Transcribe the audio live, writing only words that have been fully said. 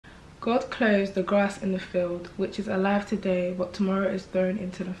God clothes the grass in the field, which is alive today, but tomorrow is thrown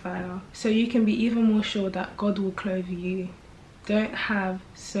into the fire. So you can be even more sure that God will clothe you. Don't have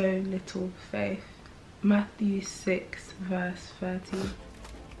so little faith. Matthew 6 verse 30.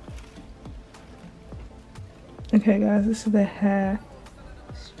 Okay guys, this is the hair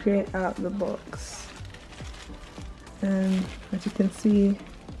straight out the box. And as you can see,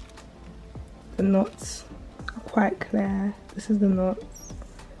 the knots are quite clear. This is the knots.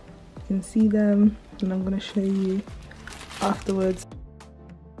 You can see them, and I'm going to show you afterwards.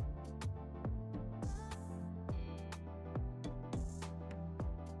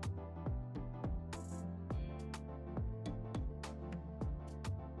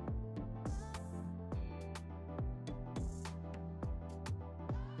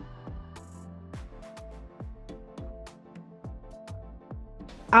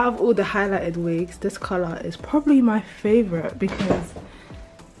 Out of all the highlighted wigs, this colour is probably my favourite because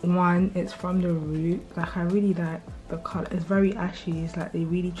one, it's from the root. Like, I really like the colour. It's very ashy. It's like they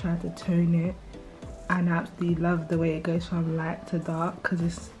really tried to tone it, and I absolutely love the way it goes from light to dark because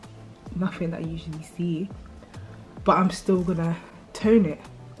it's nothing that you usually see. But I'm still gonna tone it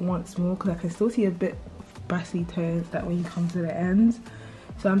once more because I can still see a bit brassy tones that when you come to the ends.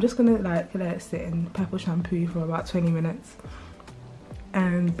 So I'm just gonna like let it sit in purple shampoo for about 20 minutes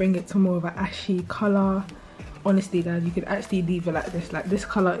and bring it to more of an ashy colour. Honestly guys, you could actually leave it like this. Like, this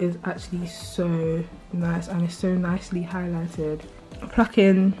colour is actually so nice and it's so nicely highlighted.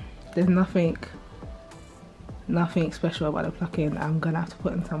 Plucking, there's nothing special about the plucking. I'm gonna have to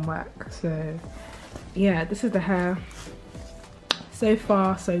put in some work. So yeah, this is the hair. So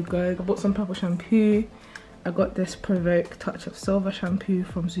far so good. I bought some purple shampoo. I got this Provoke Touch of Silver shampoo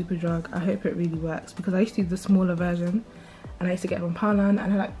from Superdrug. I hope it really works because I used to use the smaller version and I used to get it from Poundland,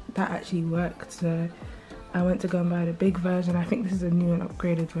 and that actually worked. So I went to go and buy the big version. I think this is a new and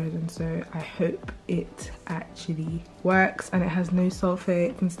upgraded version, so I hope it actually works and it has no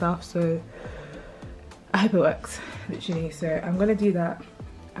sulfate and stuff. So I hope it works, literally. So I'm gonna do that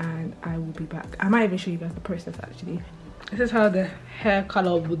and I will be back. I might even show you guys the process actually. This is how the hair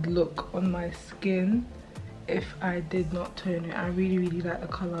color would look on my skin if I did not tone it. I really like the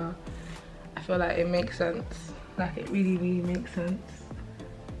color. I feel like it makes sense. Like, it really makes sense.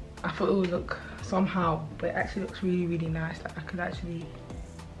 I thought it would look somehow, but it actually looks really nice. Like, I could actually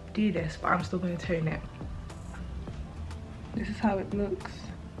do this, but I'm still going to tone it. This is how it looks.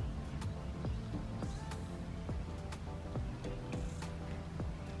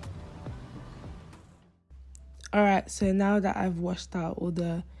 Alright, so now that I've washed out all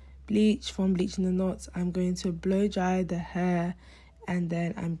the bleach from bleaching the knots, I'm going to blow dry the hair and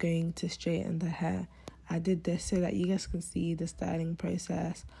then I'm going to straighten the hair. I did this so that you guys can see the styling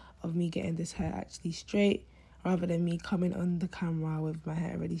process of me getting this hair actually straight, rather than me coming on the camera with my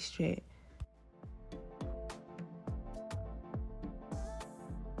hair really straight.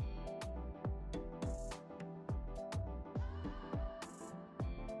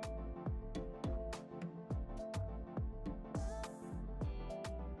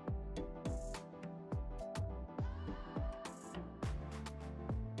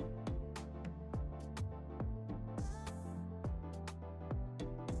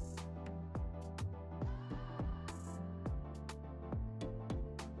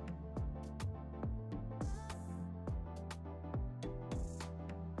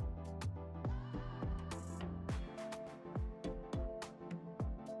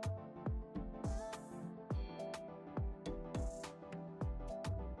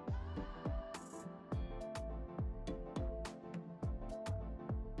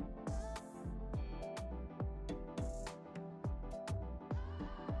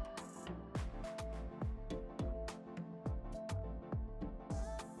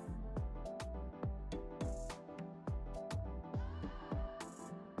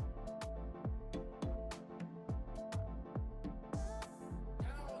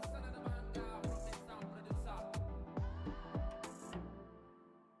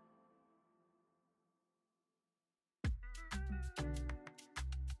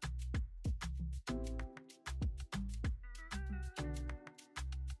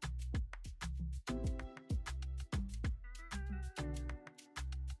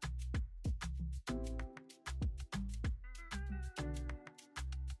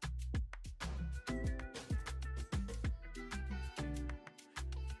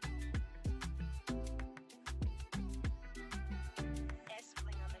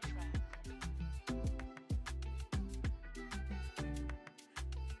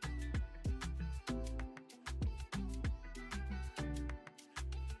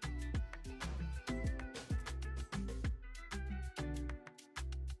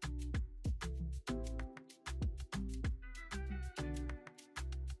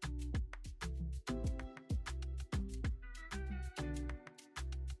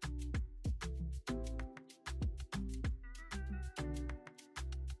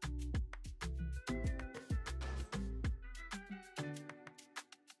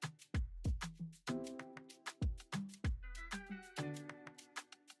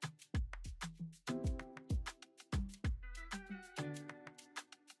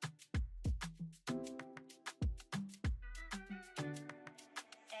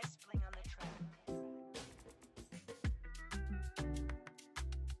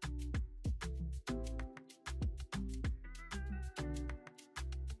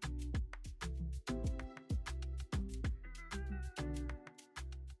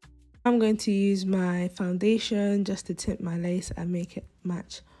 I'm going to use my foundation just to tint my lace and make it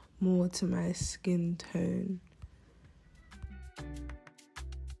match more to my skin tone.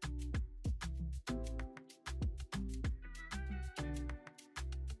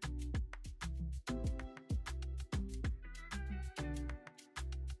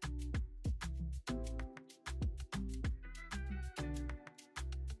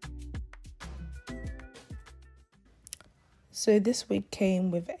 So this wig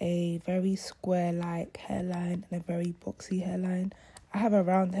came with a very square-like hairline and a very boxy hairline. I have a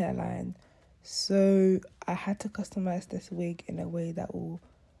round hairline, so I had to customize this wig in a way that will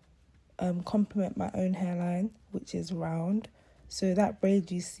complement my own hairline, which is round. So that braid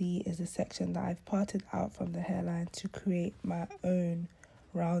you see is a section that I've parted out from the hairline to create my own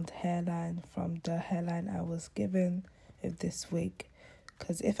round hairline from the hairline I was given with this wig.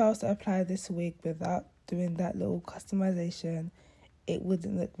 Because if I was to apply this wig without doing that little customization, it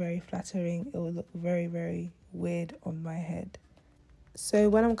wouldn't look very flattering. It would look very, very weird on my head. So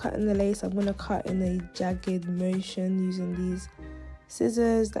when I'm cutting the lace, I'm going to cut in a jagged motion using these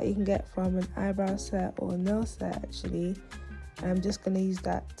scissors that you can get from an eyebrow set or a nail set actually. And I'm just going to use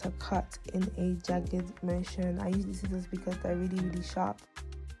that to cut in a jagged motion. I use these scissors because they're really, really sharp.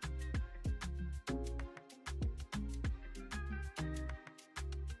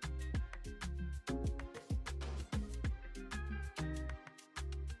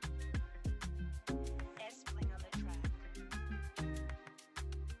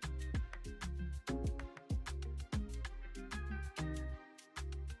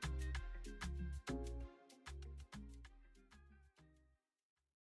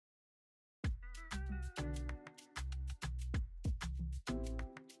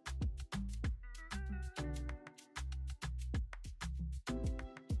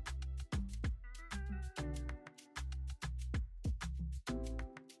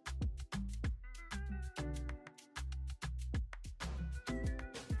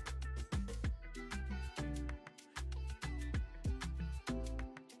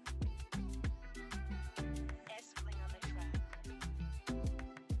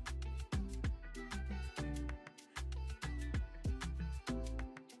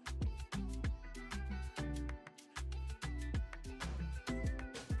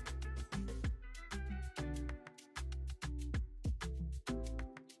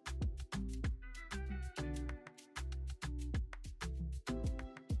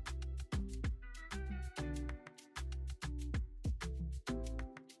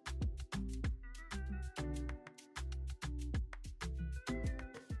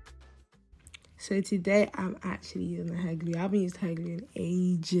 So today I'm actually using a hair glue. I haven't used hair glue in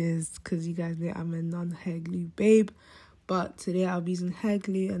ages because you guys know I'm a non-hair glue babe. But today I'll be using hair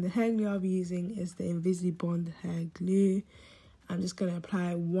glue, and the hair glue I'll be using is the INVIZEEBOND hair glue. I'm just going to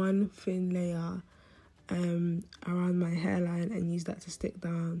apply one thin layer around my hairline and use that to stick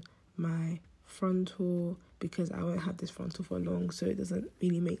down my frontal, because I won't have this frontal for long, so it doesn't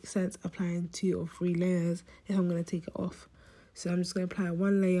really make sense applying 2 or 3 layers if I'm going to take it off. So I'm just going to apply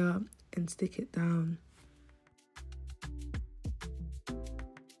one layer and stick it down.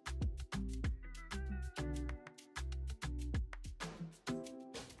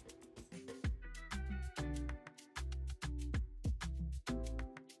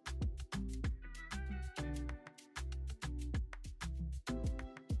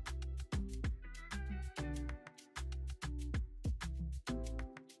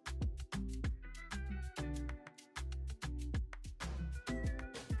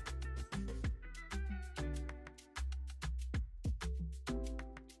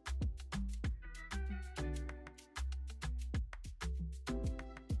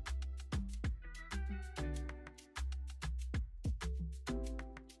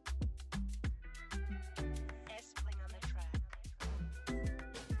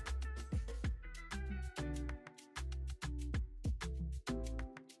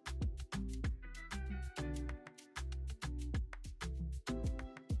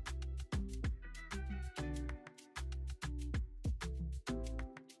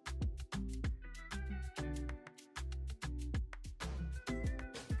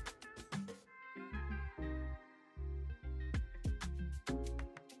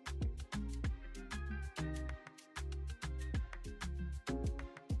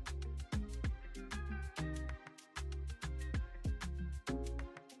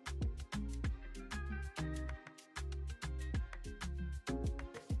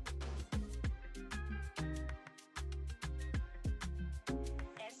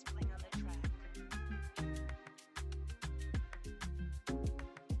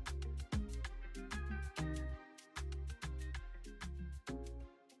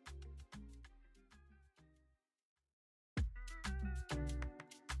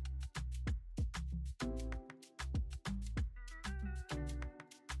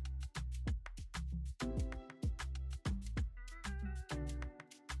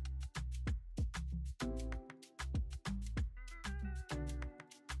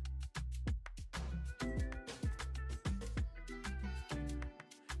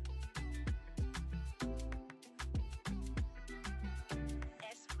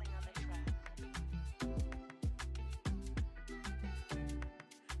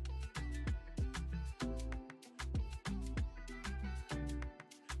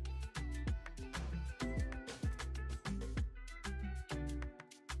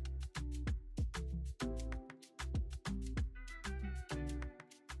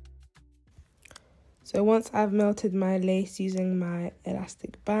 So once I've melted my lace using my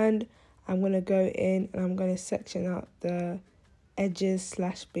elastic band, I'm going to go in and I'm going to section out the edges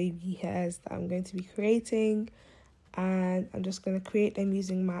 / baby hairs that I'm going to be creating, and I'm just going to create them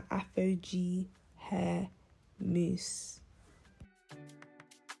using my APHOGEE hair mousse.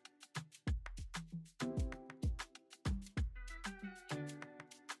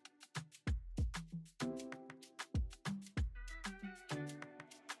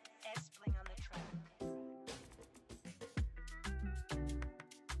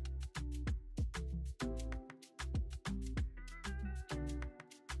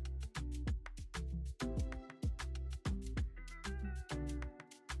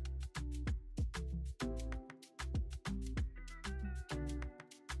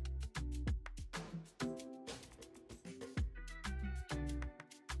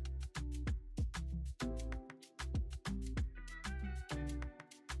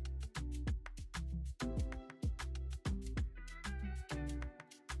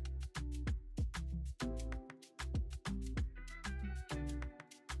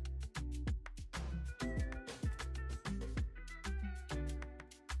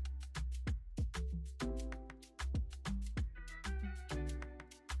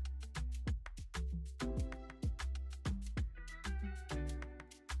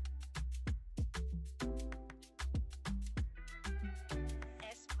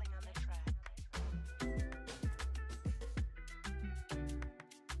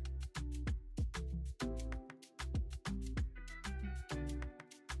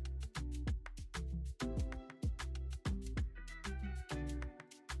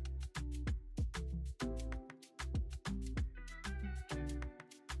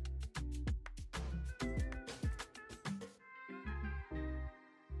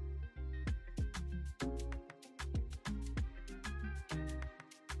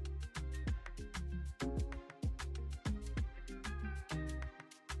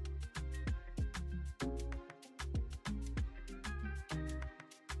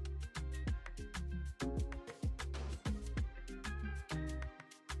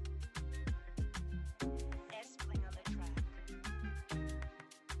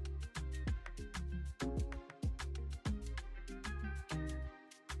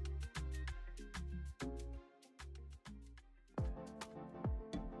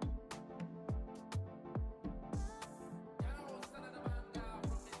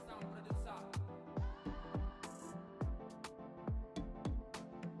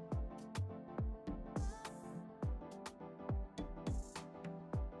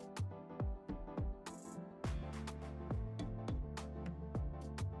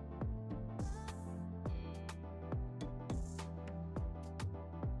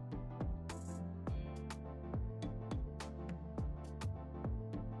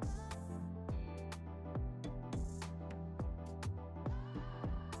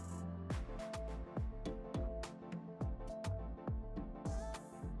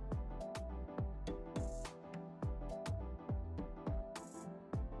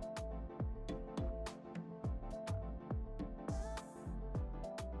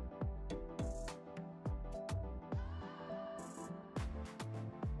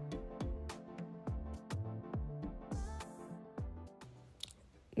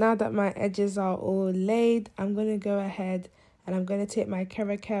 Now that my edges are all laid, I'm going to go ahead and I'm going to take my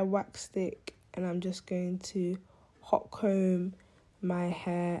KERACARE wax stick and I'm just going to hot comb my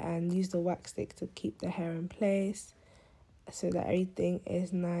hair and use the wax stick to keep the hair in place so that everything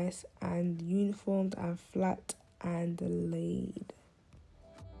is nice and uniformed and flat and laid.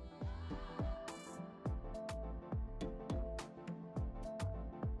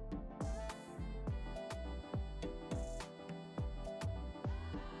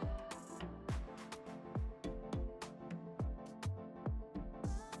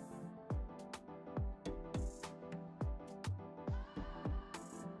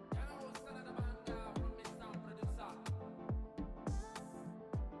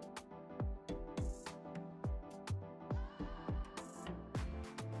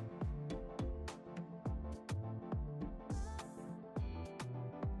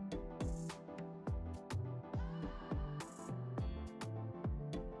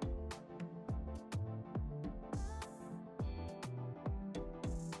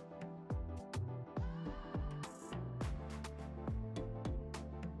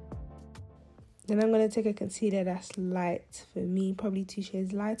 Then I'm going to take a concealer that's light for me, probably 2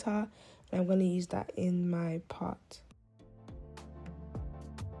 shades lighter, and I'm going to use that in my part.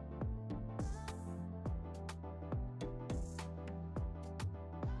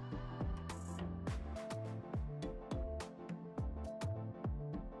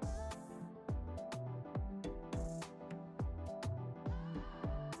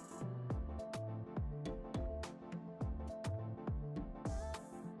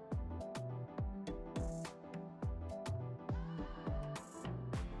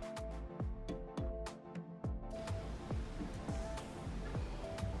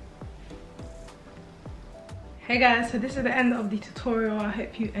 Hey guys, so this is the end of the tutorial. I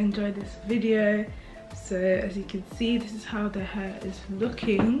hope you enjoyed this video. So as you can see, this is how the hair is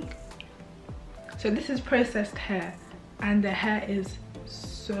looking. So this is processed hair, and the hair is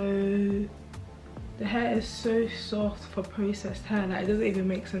so soft for processed hair. Like, it doesn't even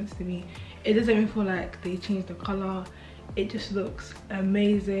make sense to me. It doesn't even feel like they changed the color. It just looks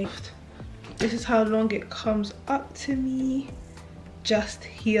amazing. This is how long it comes up to me, just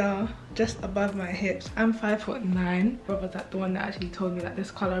here, just above my hips. I'm 5'9". Brother's like the one that actually told me that this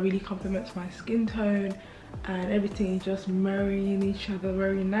color really complements my skin tone, and everything is just marrying each other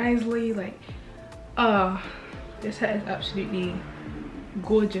very nicely. Like, this hair is absolutely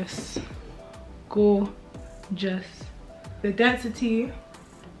gorgeous. Gorgeous. The density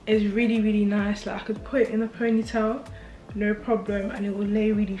is really nice. Like, I could put it in a ponytail, no problem, and it will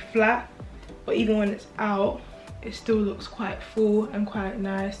lay really flat. But even when it's out, it still looks quite full and quite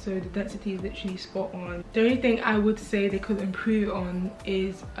nice. So the density is literally spot on. The only thing I would say they could improve on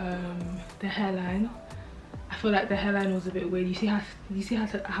is the hairline. I feel like the hairline was a bit weird. You see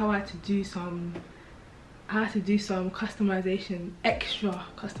how I had to do some customization, extra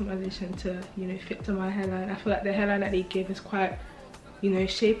customization to, you know, fit to my hairline. I feel like the hairline that they gave is quite, you know,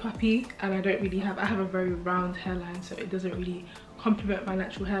 shape uppy, and I have a very round hairline, so it doesn't really complement my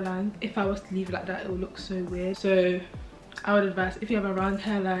natural hairline. If I was to leave it like that, it would look so weird. So I would advise, if you have a round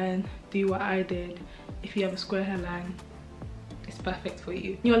hairline, do what I did. If you have a square hairline, it's perfect for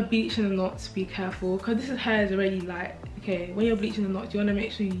you. When you're bleaching the knots, be careful, because this hair is already light. Okay, when you're bleaching the knots, you want to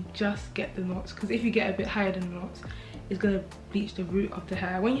make sure you just get the knots, because if you get a bit higher than the knots, it's going to bleach the root of the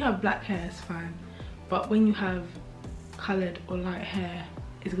hair. When you have black hair, it's fine, but when you have coloured or light hair,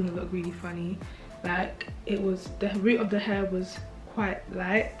 it's going to look really funny. Like, the root of the hair was quite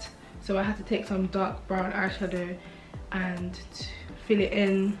light, so I had to take some dark brown eyeshadow and fill it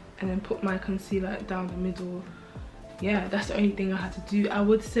in, and then put my concealer down the middle. Yeah, that's the only thing I had to do. I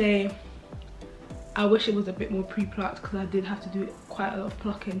would say I wish it was a bit more pre-plucked, because I did have to do quite a lot of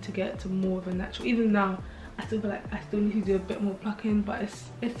plucking to get to more of a natural. Even now, I still feel like I still need to do a bit more plucking, but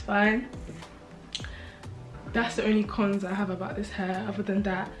it's fine. That's the only cons I have about this hair. Other than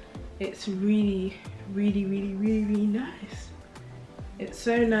that, it's really nice. It's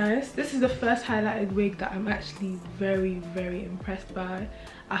so nice. This is the first highlighted wig that I'm actually very impressed by.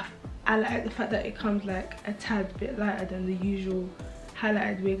 I like the fact that it comes like a tad bit lighter than the usual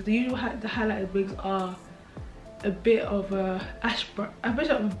highlighted wigs. The highlighted wigs are a bit of a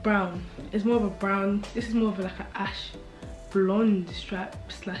brown. It's more of a brown. This is more of like an ash blonde stripe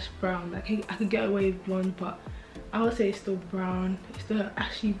 / brown. Like, I could get away with blonde, but I would say it's still brown. It's still an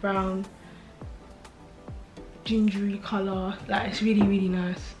ashy brown, gingery color. Like, it's really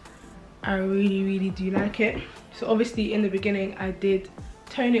nice. I really do like it. So obviously in the beginning I did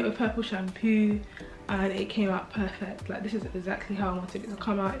tone it with purple shampoo, and it came out perfect. Like, this is exactly how I wanted it to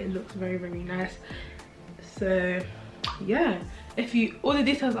come out. It looks very nice. So yeah, all the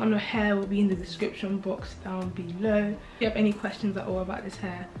details on the hair will be in the description box down below. If you have any questions at all about this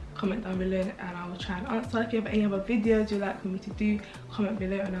hair, comment down below and I will try and answer. If you have any other videos you'd like for me to do, comment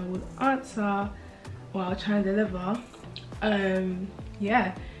below and I will answer, or I'll try and deliver.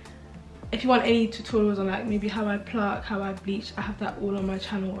 Yeah, if you want any tutorials on like maybe how I pluck, how I bleach, I have that all on my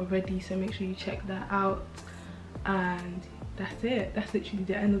channel already, so make sure you check that out. And that's it. That's literally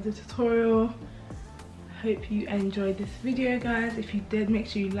the end of the tutorial. Hope you enjoyed this video, guys. If you did, make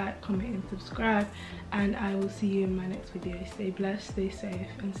sure you like, comment and subscribe, and I will see you in my next video. Stay blessed, stay safe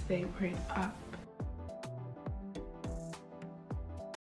and stay prayed up.